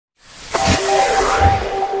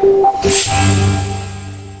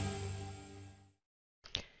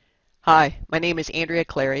Hi, my name is Andrea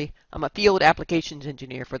Clary. I'm a field applications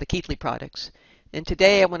engineer for the Keithley products. And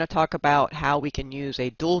today I want to talk about how we can use a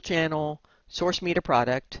dual channel source meter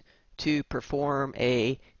product to perform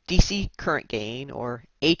a DC current gain or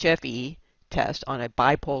hFE test on a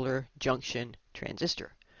bipolar junction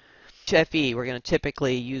transistor. hFE, we're going to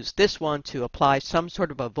typically use this one to apply some sort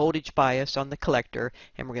of a voltage bias on the collector,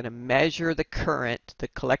 and we're going to measure the current, the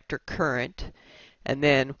collector current, and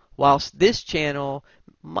then whilst this channel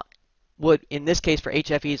would, in this case for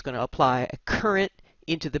hFE, is going to apply a current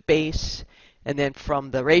into the base, and then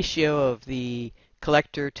from the ratio of the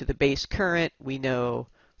collector to the base current, we know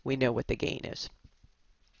what the gain is.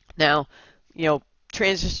 Now,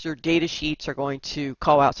 transistor data sheets are going to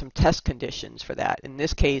call out some test conditions for that. In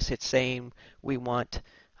this case, it's saying we want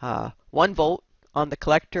 1 volt on the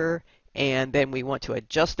collector, and then we want to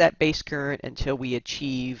adjust that base current until we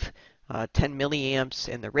achieve 10 milliamps,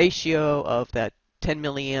 and the ratio of that 10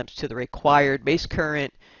 milliamps to the required base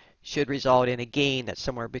current should result in a gain that's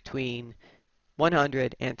somewhere between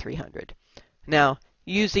 100 and 300. Now,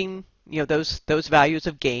 using those values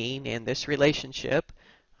of gain and this relationship,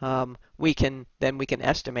 we can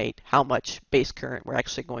estimate how much base current we're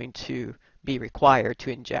actually going to be required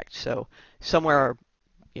to inject. So somewhere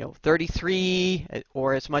 33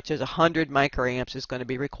 or as much as 100 microamps is going to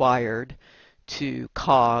be required to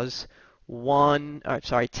cause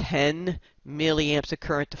 10 milliamps of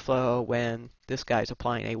current to flow when this guy's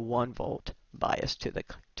applying a 1 volt bias to the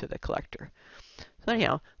collector. So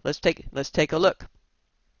anyhow, let's take a look.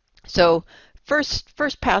 So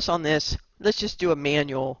first pass on this, let's just do a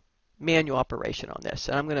manual operation on this.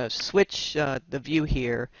 And I'm going to switch the view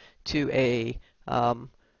here to an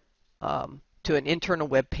internal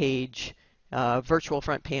web page virtual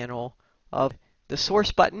front panel of the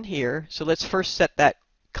source button here. So let's first set that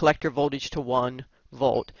collector voltage to 1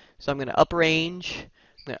 volt. So I'm going to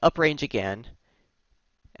uprange again,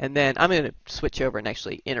 and then I'm going to switch over and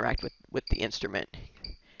actually interact with the instrument,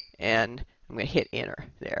 and I'm going to hit enter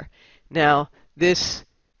there. Now this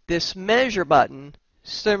measure button,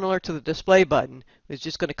 similar to the display button, is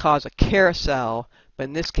just going to cause a carousel, but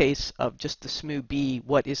in this case of just the SMU B,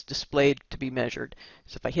 what is displayed to be measured.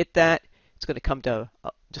 So if I hit that, it's going to come to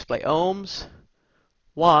display ohms,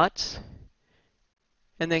 watts,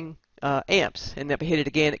 and then amps. And if I hit it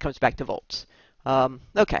again, it comes back to volts.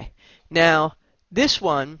 Okay, now this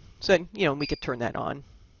one, so we could turn that on.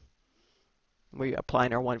 We're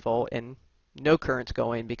applying our 1 volt, and no current's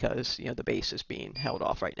going because the base is being held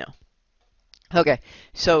off right now. Okay,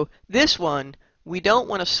 so this one, we don't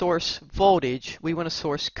want to source voltage, we want to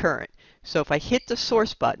source current. So if I hit the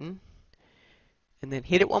source button and then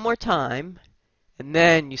hit it one more time, and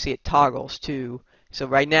then you see it toggles to, so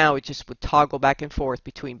right now it just would toggle back and forth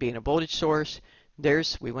between being a voltage source.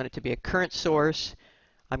 We want it to be a current source.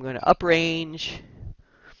 I'm going to uprange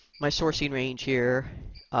my sourcing range here.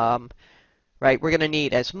 Right, we're going to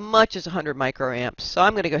need as much as 100 microamps, so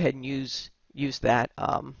I'm going to go ahead and use that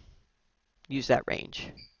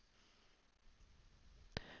range.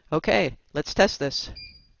 Okay, let's test this.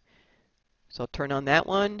 So I'll turn on that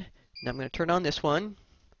one, and I'm going to turn on this one.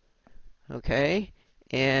 Okay,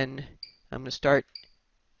 and I'm going to start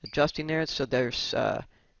adjusting there. So there's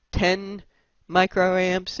 10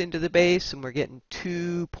 microamps into the base, and we're getting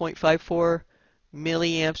 2.54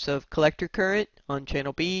 milliamps of collector current on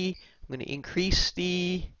channel B. I'm going to increase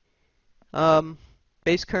the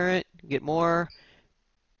base current, get more.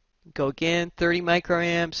 Go again, 30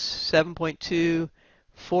 microamps, 7.2,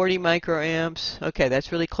 40 microamps. Okay,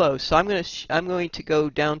 that's really close. So I'm going to go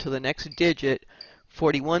down to the next digit,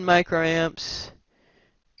 41 microamps,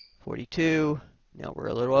 42. Now we're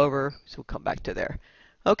a little over, so we'll come back to there.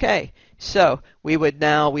 Okay, so we would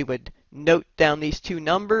note down these two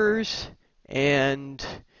numbers and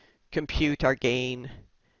compute our gain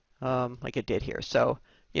like it did here. So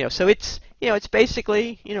so it's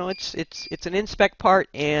basically it's an inspect part,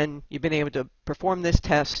 and you've been able to perform this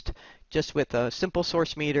test just with a simple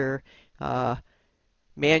source meter,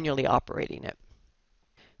 manually operating it.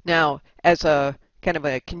 Now, as a kind of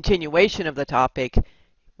a continuation of the topic,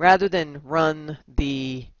 rather than run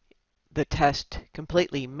the test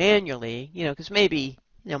completely manually, because maybe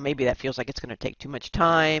that feels like it's going to take too much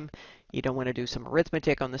time. You don't want to do some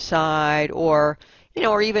arithmetic on the side, or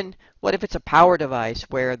or even what if it's a power device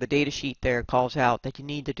where the data sheet there calls out that you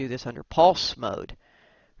need to do this under pulse mode,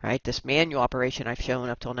 right? This manual operation I've shown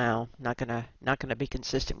up till now, not gonna be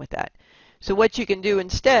consistent with that. So what you can do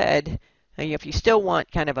instead, if you still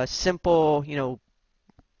want kind of a simple,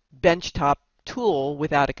 benchtop tool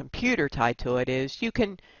without a computer tied to it, is you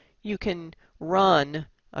can run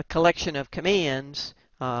a collection of commands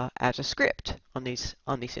as a script on these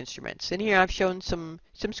instruments. And here I've shown some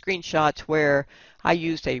screenshots where I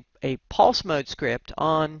used a pulse mode script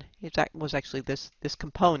on, it was actually this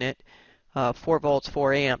component, 4 volts,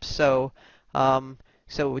 4 amps. So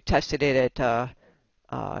so we tested it at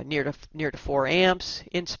near to 4 amps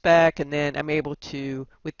in spec, and then I'm able to,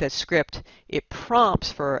 with this script, it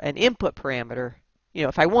prompts for an input parameter. You know,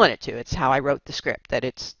 if I want it to, it's how I wrote the script that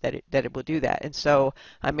it will do that. And so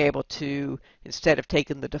I'm able to, instead of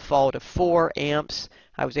taking the default of 4 amps,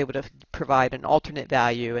 I was able to provide an alternate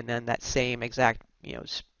value, and then that same exact, you know,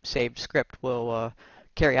 saved script will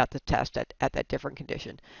carry out the test at that different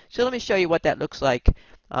condition. So let me show you what that looks like.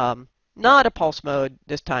 Not a pulse mode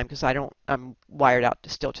this time because I'm wired out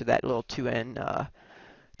still to that little 2N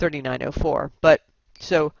 3904. But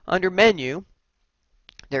so under menu,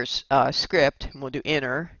 there's script, and we'll do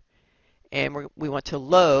enter, and we want to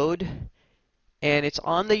load, and it's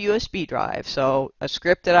on the USB drive. So a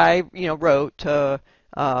script that I wrote to,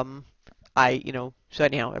 so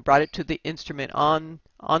anyhow I brought it to the instrument on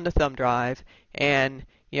the thumb drive, and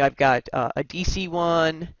I've got a DC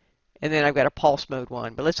one, and then I've got a pulse mode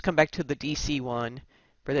one. But let's come back to the DC one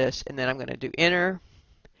for this, and then I'm going to do enter,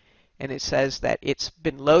 and it says that it's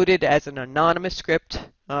been loaded as an anonymous script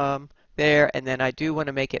there, and then I do want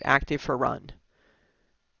to make it active for run.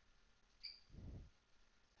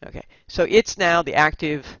 Okay, so it's now the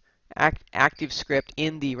active script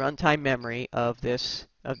in the runtime memory of this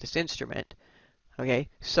instrument. Okay,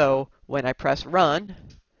 so when I press run,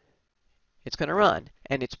 it's going to run,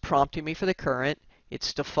 and it's prompting me for the current.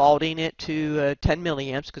 It's defaulting it to 10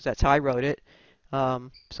 milliamps because that's how I wrote it.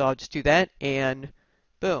 So I'll just do that, and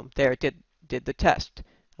boom, there it did the test.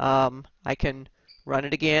 I can run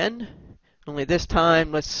it again. Only this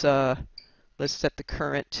time, let's set the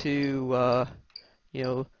current to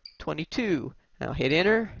 22. Now hit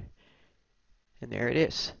enter, and there it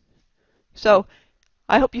is. So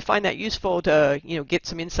I hope you find that useful to get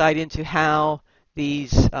some insight into how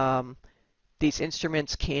these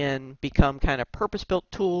instruments can become kind of purpose-built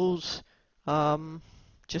tools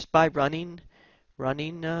just by running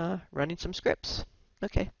some scripts.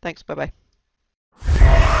 Okay, thanks. Bye-bye.